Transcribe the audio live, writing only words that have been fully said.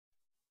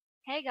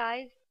Hey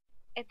guys,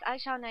 it's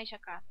Aisha on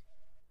Aisha Craft.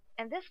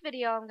 In this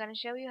video I'm going to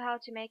show you how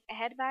to make a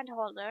headband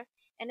holder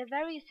in a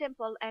very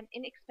simple and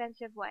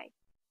inexpensive way.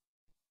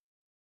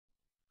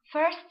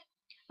 First,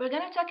 we're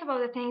going to talk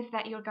about the things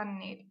that you're going to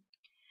need.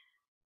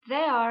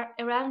 They are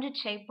a rounded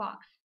shape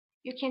box.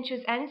 You can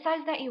choose any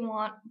size that you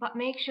want, but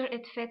make sure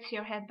it fits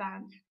your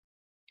headband.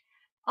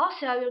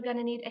 Also, you're going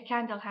to need a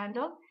candle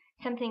handle,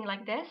 something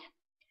like this.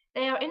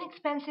 They are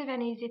inexpensive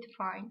and easy to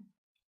find.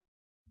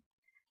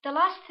 The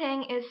last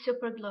thing is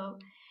super glue.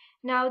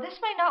 Now this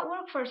might not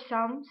work for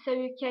some, so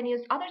you can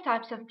use other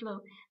types of glue,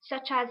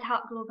 such as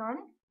hot glue gun.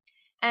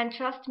 And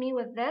trust me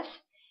with this,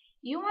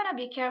 you want to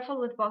be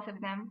careful with both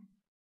of them.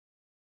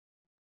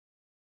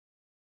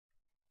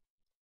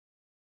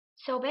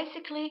 So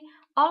basically,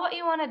 all what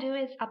you want to do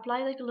is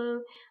apply the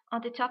glue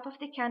on the top of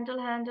the candle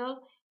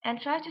handle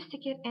and try to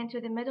stick it into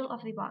the middle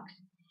of the box.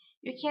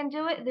 You can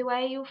do it the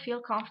way you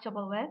feel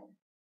comfortable with.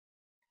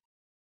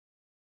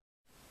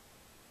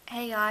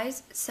 Hey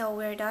guys, so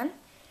we're done.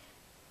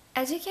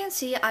 As you can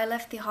see, I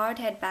left the hard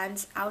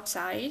headbands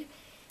outside,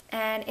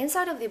 and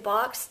inside of the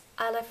box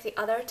I left the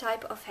other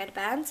type of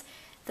headbands,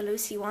 the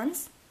loosey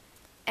ones.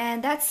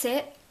 And that's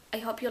it. I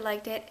hope you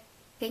liked it.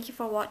 Thank you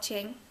for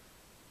watching.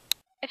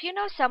 If you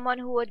know someone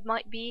who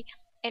might be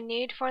in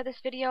need for this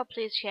video,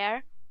 please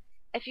share.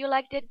 If you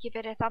liked it, give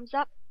it a thumbs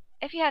up.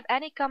 If you have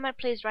any comment,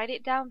 please write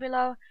it down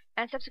below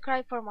and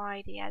subscribe for more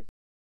ideas.